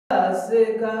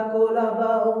Seka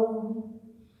kolabao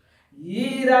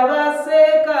Yirabase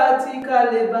katika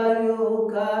lebayo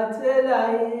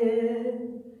katelaye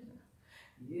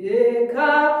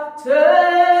Yekate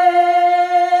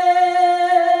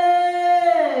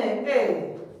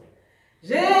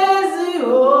Jésus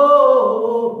oh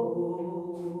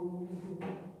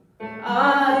I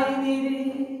need it.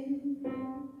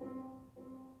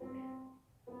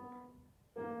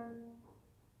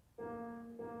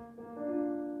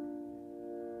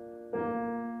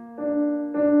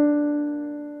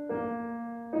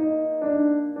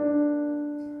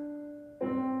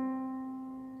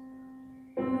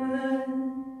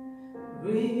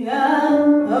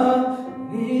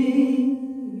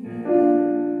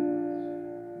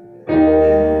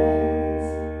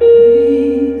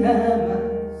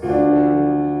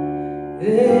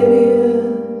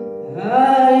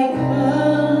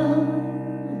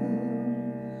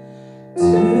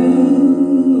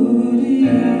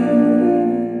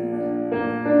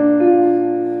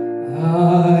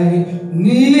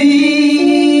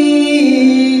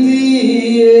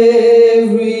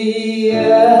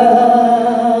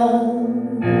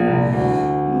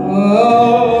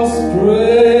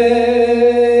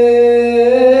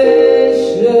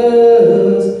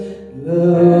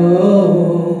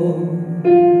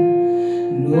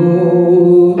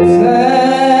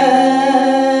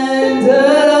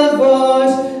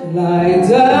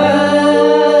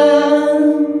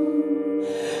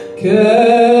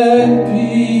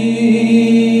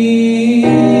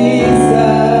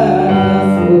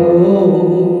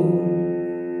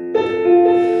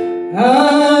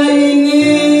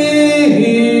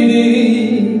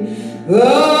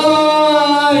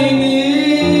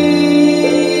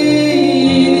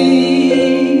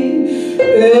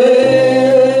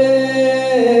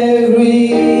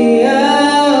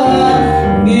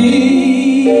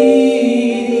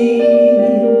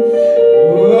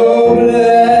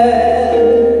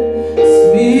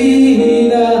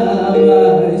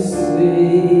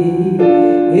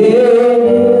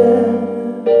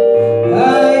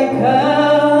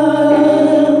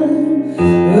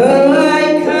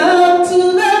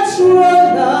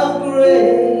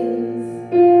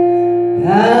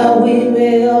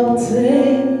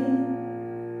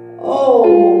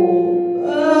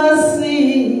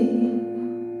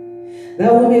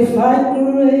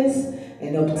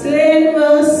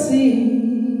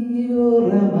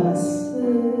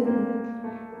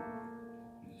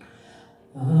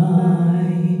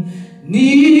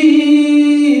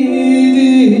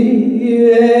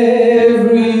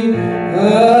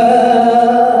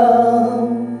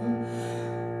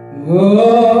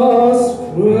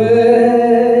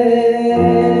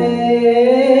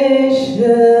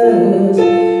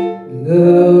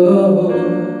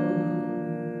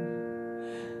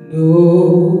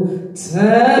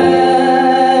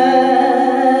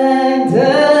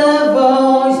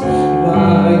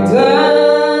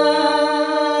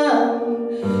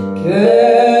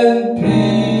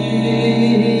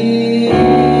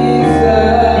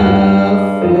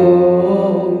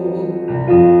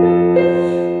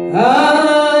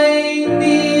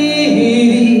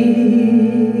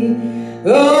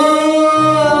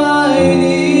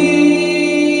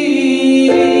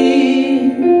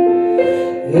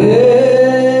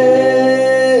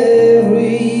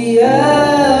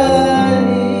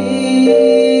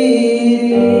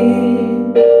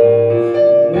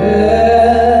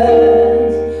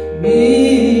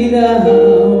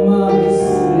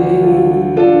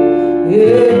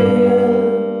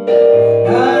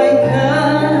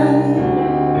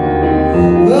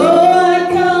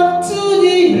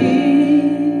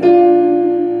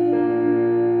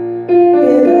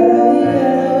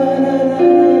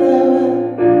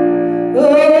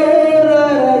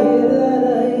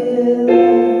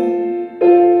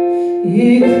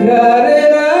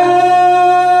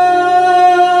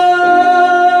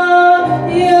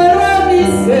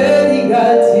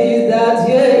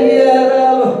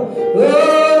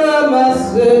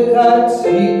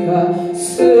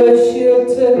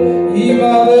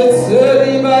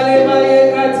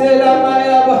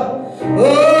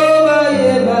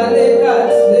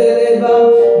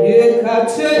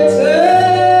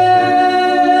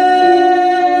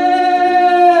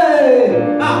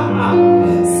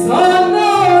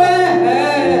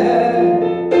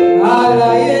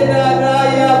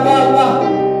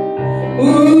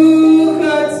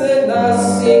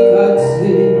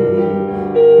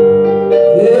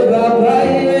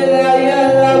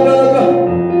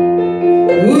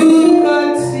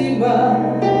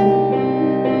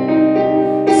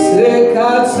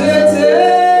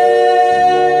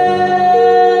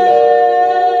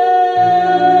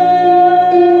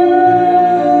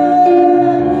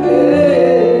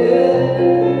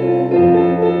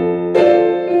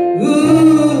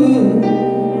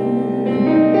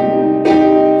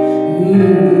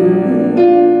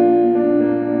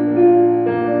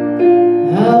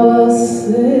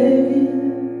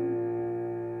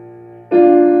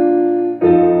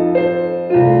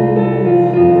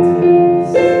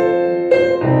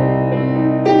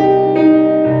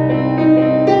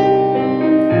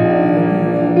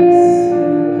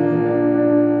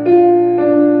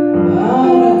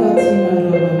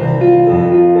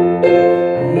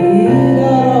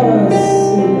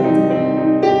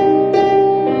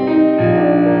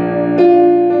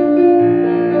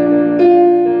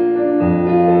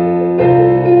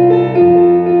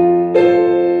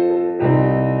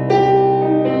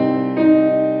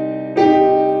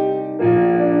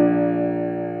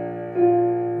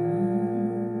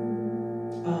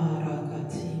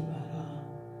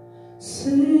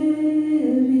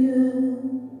 Savior,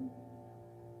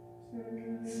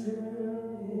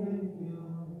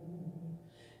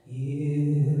 hear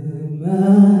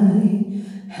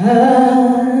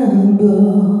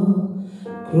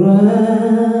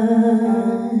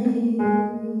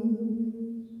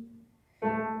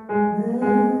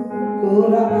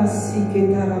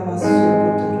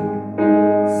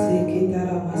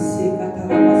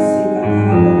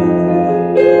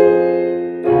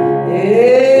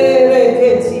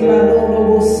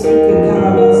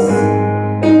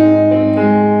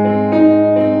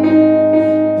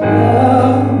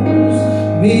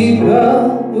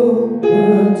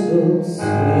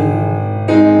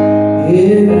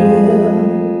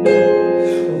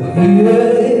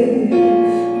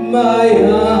my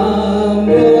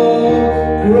humble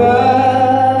cry.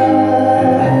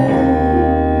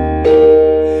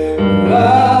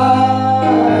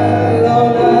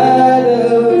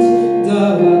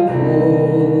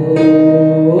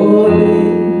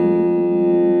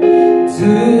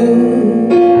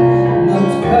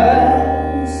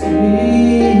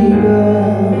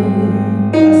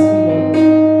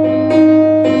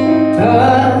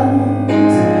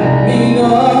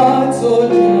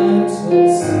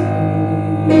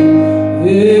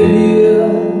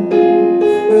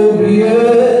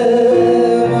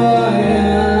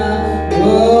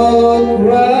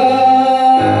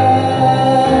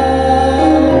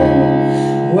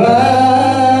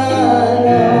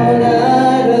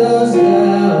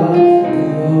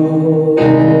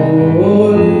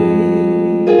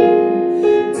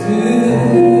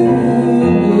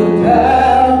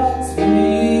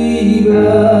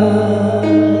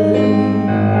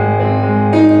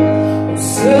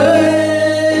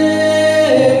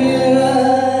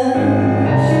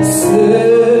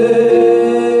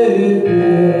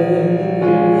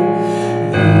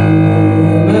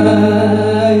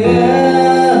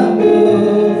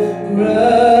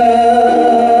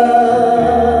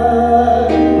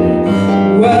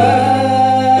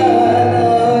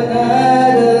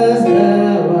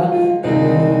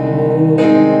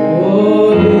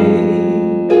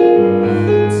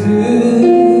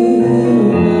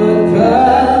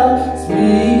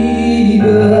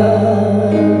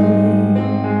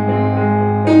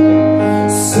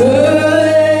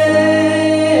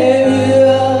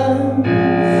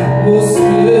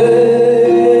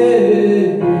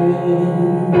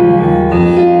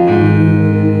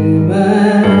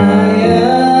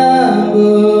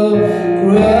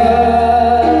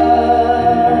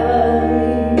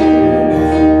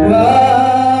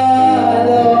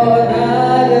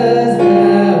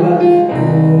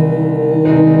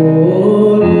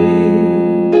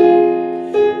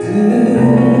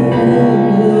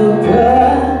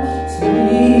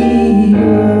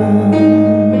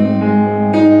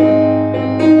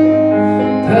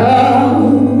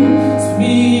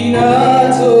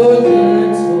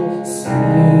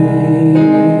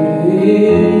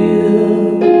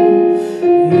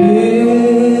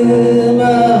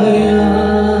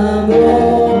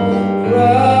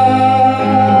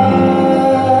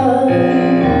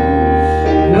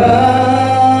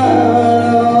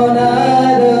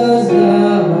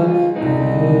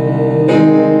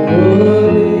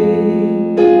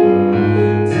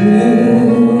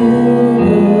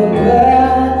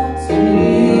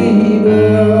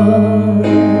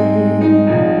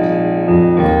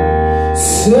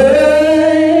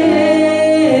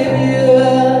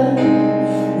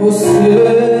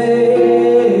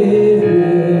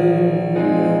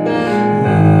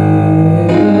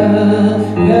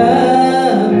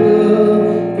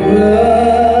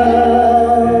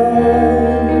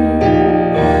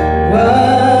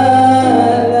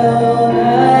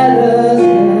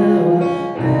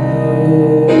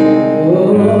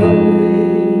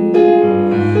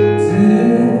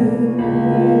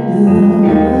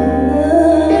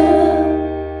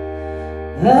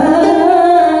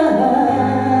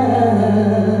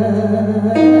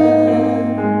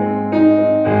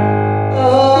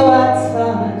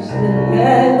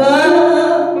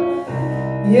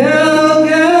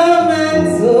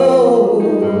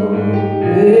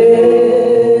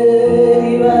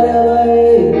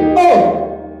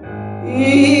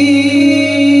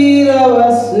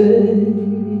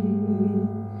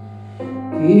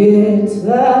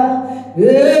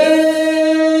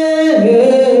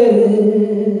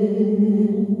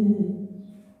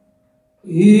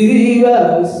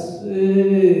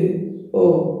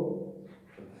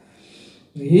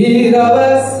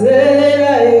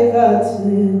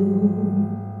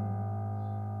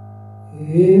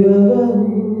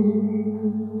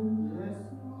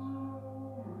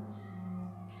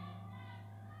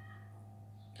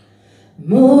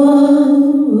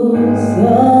 Most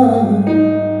High.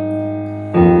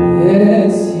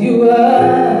 Yes, you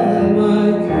are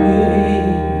my King.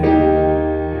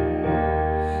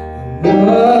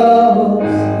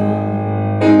 Most High.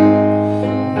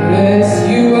 Yes,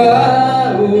 you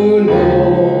are, oh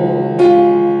Lord.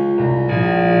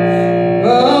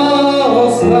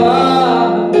 Most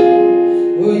High.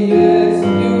 Oh yes,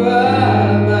 you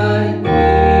are my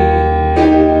King.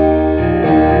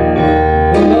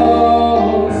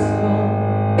 Most High.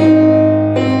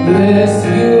 Yes,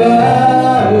 you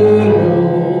are, oh Lord.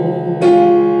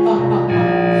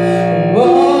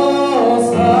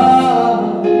 Most High.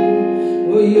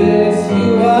 Oh yes,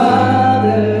 you are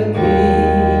the King.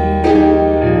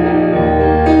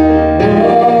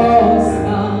 Most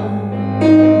High.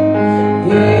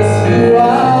 Yes, you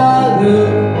are the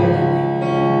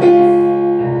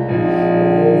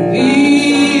King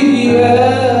of the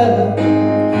earth.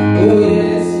 Oh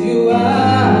yes, you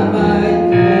are my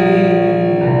King.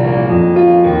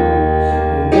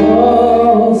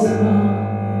 Most High.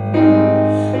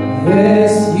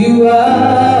 Yes, you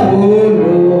are, oh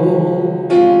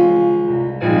Lord.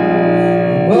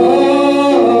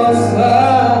 Most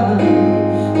High.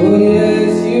 Oh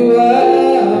yes, you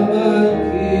are my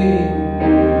King.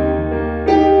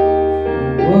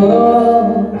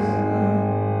 Most High.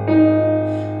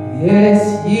 Yes,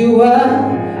 you are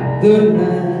the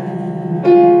Lamb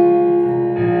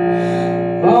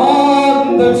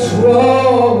on the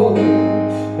throne.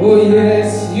 Oh yes,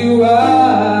 you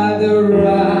are the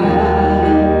right.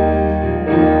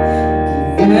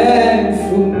 Given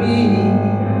for me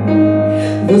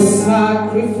the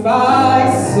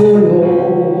sacrifice, oh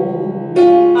Lord.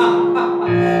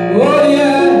 Oh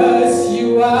yes, you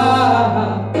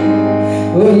are.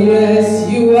 Oh yes,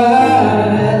 you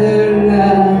are the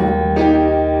Lamb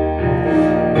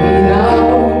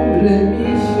without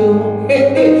blemish.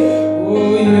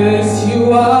 Oh yes, you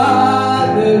are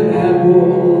the Lamb.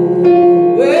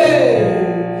 Hey.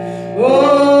 Oh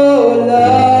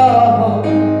Lord.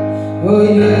 Oh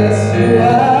yes, you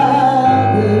are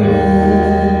the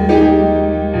Lamb.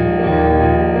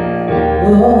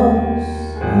 Most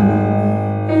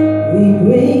High. We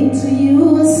bring to you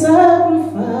a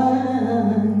sacrifice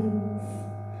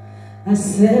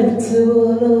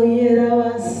acceptable, oh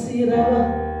Yerawasirawa.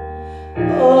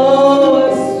 Oh, a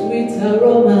sweet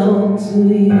aroma unto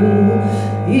you.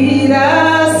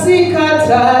 Irasikatali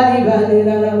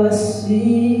balirabasi.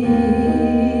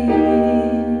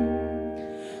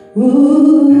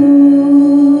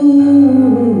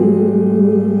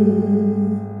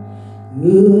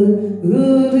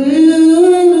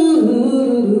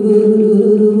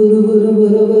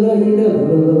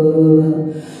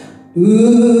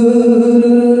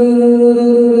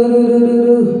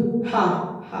 Ha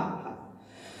ha ha.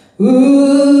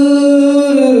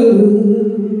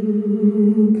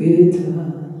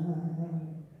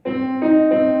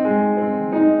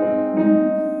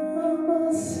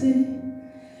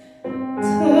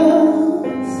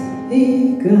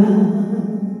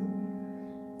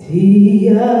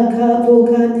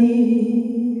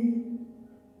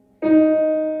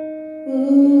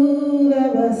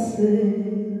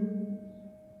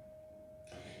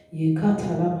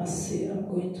 I'm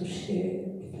going to share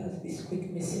with us this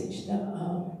quick message that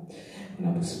when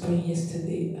I was praying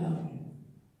yesterday,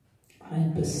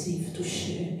 I perceived to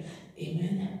share.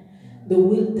 Amen. The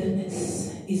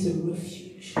wilderness is a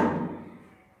refuge.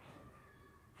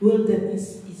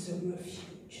 Wilderness is a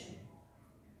refuge.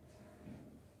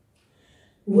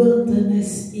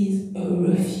 Wilderness is a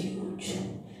refuge.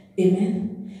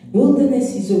 Amen.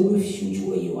 Wilderness is a refuge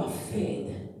where you are fed.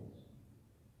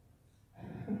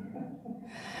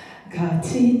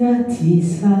 Katina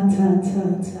tisa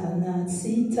tata tana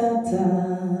sitata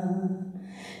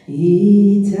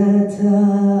itata.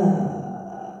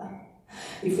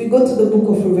 If we go to the book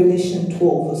of Revelation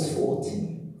 12 verse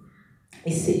 14,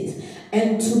 it says,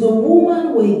 "And to the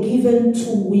woman were given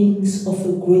 2 wings of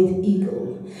a great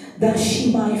eagle, that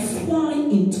she might fly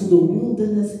into the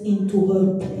wilderness, into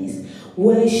her place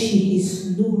where she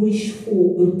is nourished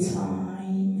for a time."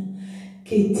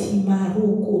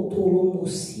 Ketimaroko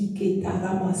toromosi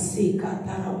ketaramase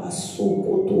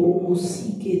kataramasoko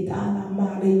toromosi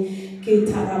ketaramare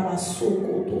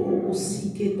ketaramasoko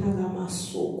toromosi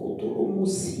ketaramasoko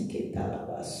toromosi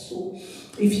ketarabaso.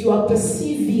 If you are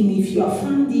perceiving, if you are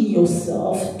finding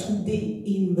yourself today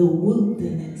in the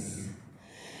wilderness,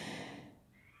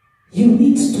 you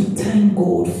need to thank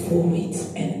God for it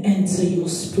and enter your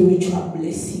spiritual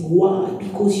blessing. Why?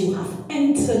 Because you have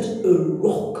entered a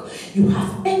rock. You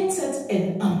have entered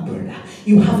an umbrella.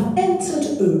 You have entered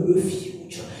a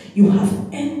refuge. You have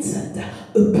entered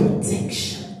a protection.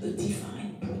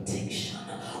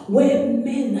 where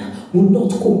men will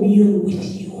not commune with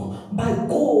you. But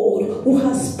God, who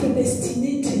has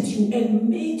predestinated you and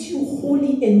made you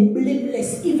holy and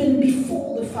blameless even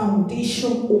before the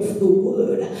foundation of the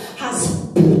world, has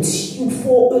put you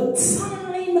for a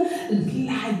time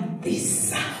like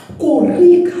this.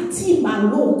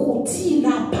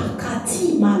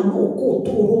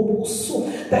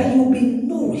 That you'll be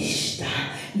nourished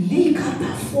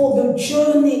for the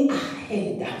journey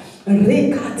ahead.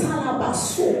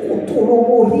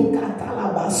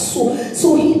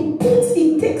 So he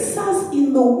takes us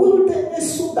in the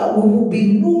wilderness so that we will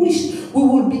be nourished, we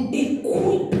will be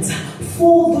equipped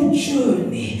for the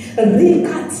journey.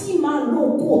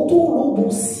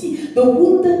 The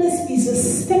wilderness is a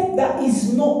step that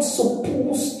is not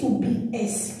supposed to be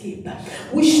escaped.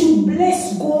 We should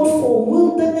bless God for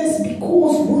wilderness,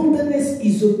 because wilderness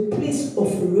is a place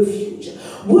of refuge.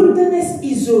 Wilderness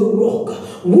is a rock.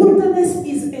 Wilderness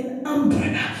is an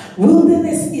umbrella.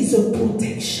 Wilderness is a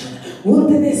protection.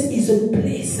 Wilderness is a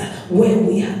place where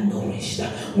we are nourished,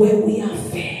 where we are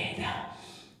fed,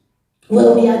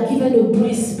 where we are given a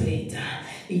breastplate.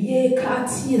 So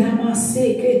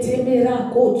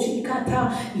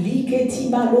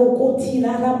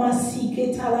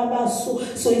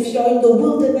if you're in the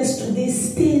wilderness today,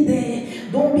 stay there.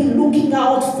 Don't be looking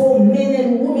out for men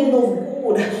and women of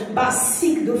God, but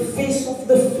seek the face of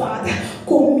the Father.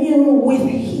 Commune with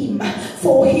Him,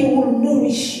 for He will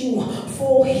nourish you,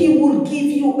 for He will give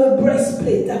you a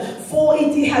breastplate, for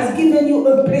He has given you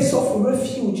a place of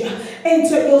refuge.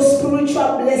 Enter your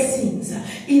spiritual blessings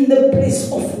in the place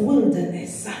of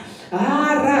wilderness.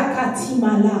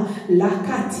 Arakatimala,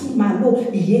 lakatimalo,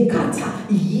 yekata,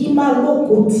 yimalo,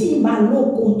 kotimalo,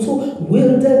 koto.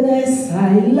 Wilderness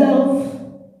I love.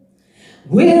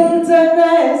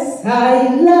 Wilderness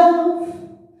I love.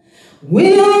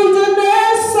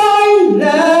 Wilderness I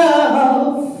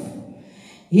love.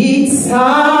 It's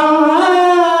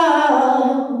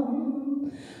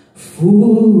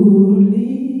foolish.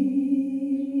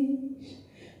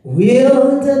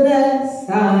 Wilderness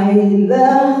I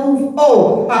love.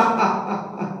 Oh,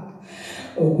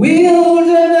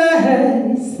 wilderness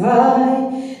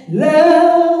I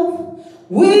love.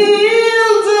 Wilderness,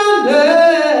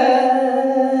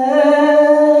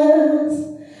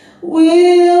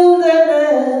 wilderness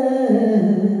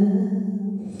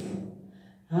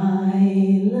I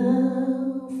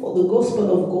love. For the gospel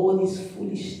of God is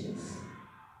foolishness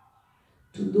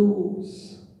to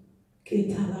those.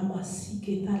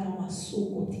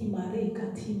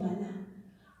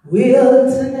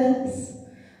 Wilderness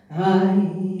I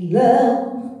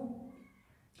love.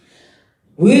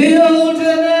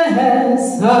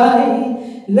 Wilderness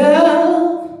I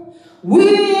love.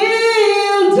 Wilderness,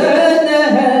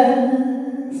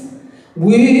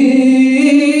 wilderness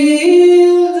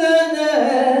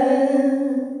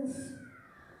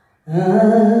I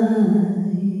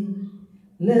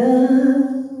love.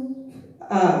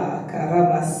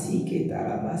 Karamasi,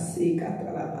 Ketaramasi,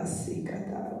 Kataramasi,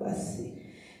 Katarabasi.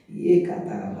 Ye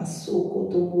Kataramasoko,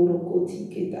 Tomorokoti,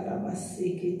 Ketaramasi,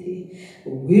 Kete.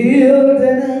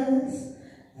 Wilderness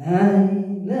I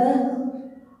love.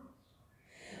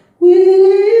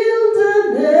 Wilderness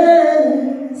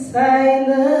I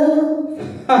love.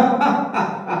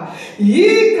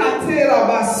 Ye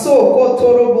Katerabasoko,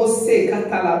 Torobose,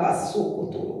 Katarabasoko,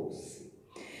 Torobose.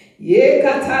 Ye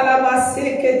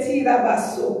katalabase ketira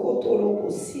baso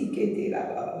kotolobosi ketira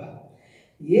baba.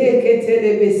 Ye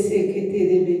ketelebese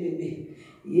ketelebebe.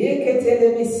 Ye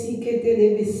ketelebesi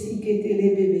ketelebesi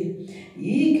ketelebebe.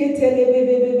 Ye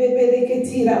ketelebebe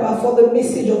ketira. For the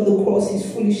message of the cross is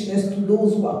foolishness to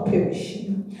those who are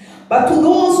perishing, but to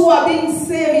those who are being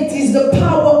saved, it is the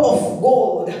power of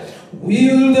God.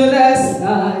 Wilderness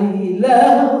I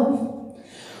love.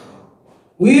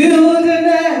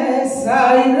 Wilderness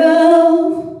I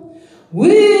love.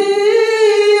 Wilderness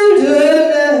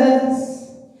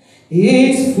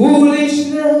is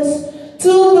foolishness to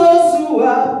those who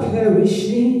are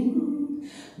perishing,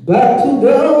 but to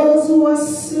those who are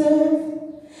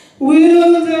saved,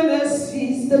 wilderness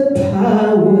is the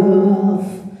power of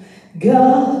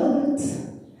God,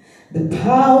 the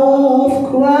power of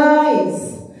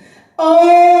Christ.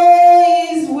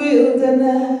 Oh, is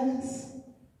wilderness.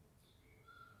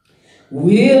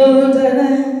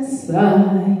 Wilderness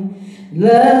I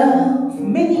love.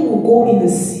 Many will go in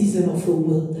the season of the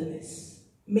wilderness.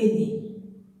 Many,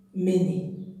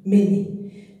 many,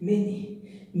 many, many,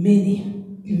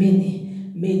 many,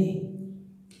 many, many.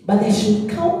 But they should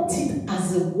count it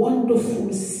as a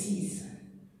wonderful season.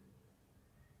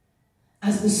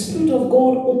 As the Spirit of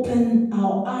God opened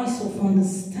our eyes of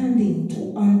understanding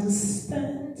to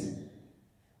understand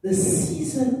the season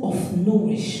season of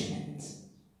nourishment,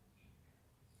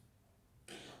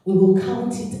 we will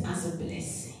count it as a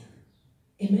blessing.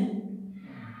 Amen.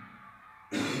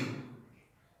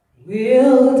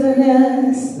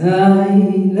 Wilderness I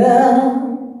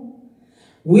love.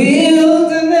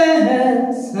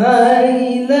 Wilderness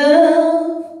I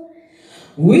love.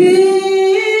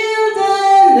 Wilderness.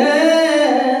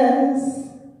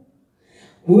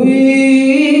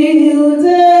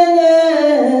 Wilderness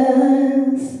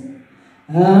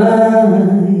I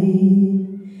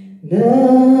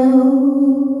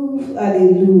love.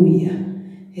 Hallelujah.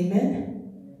 Amen.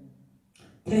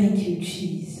 Thank you,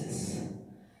 Jesus.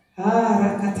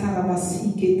 Rakatala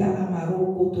masike tala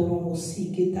maroko toromo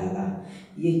sike tala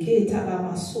yeke tala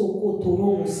masoko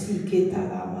toromo sike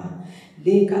tala ma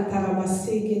le katala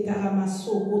masike tala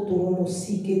masoko toromo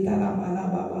sike tala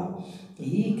malababa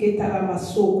yeke tala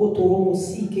masoko toromo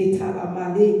sike tala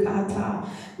male kata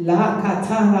la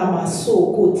katala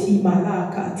masoko timala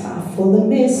kata. For the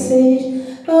message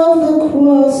of the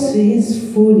cross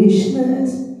is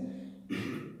foolishness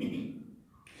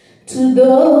to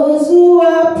those who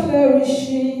are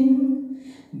perishing,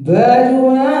 but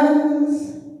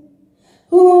ones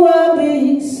who are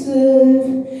being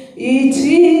saved. It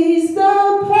is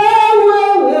the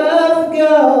power of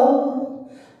God.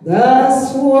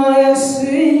 That's why I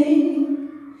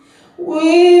sing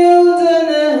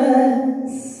wilderness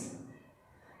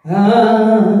I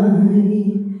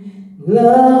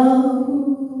love.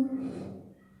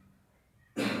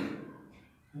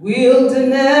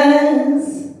 Wilderness,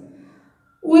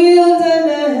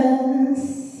 wilderness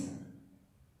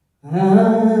I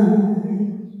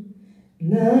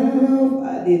love.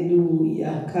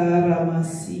 Hallelujah.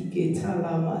 Karamasike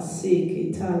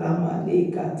talamaseke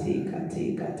talamaleka teka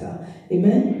tekata.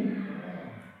 Amen.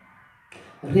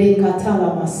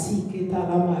 Rekatala masike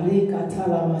talama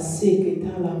rekatala maseke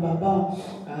talababa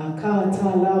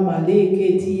akatala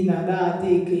maleke tina la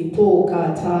deke po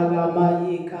katala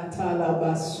maye katala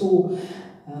basu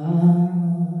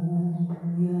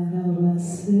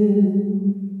yarabase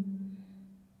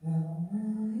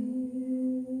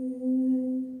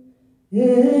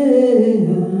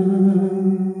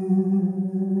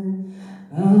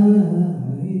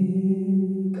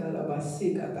kalabase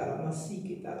katala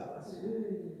masike talabasu.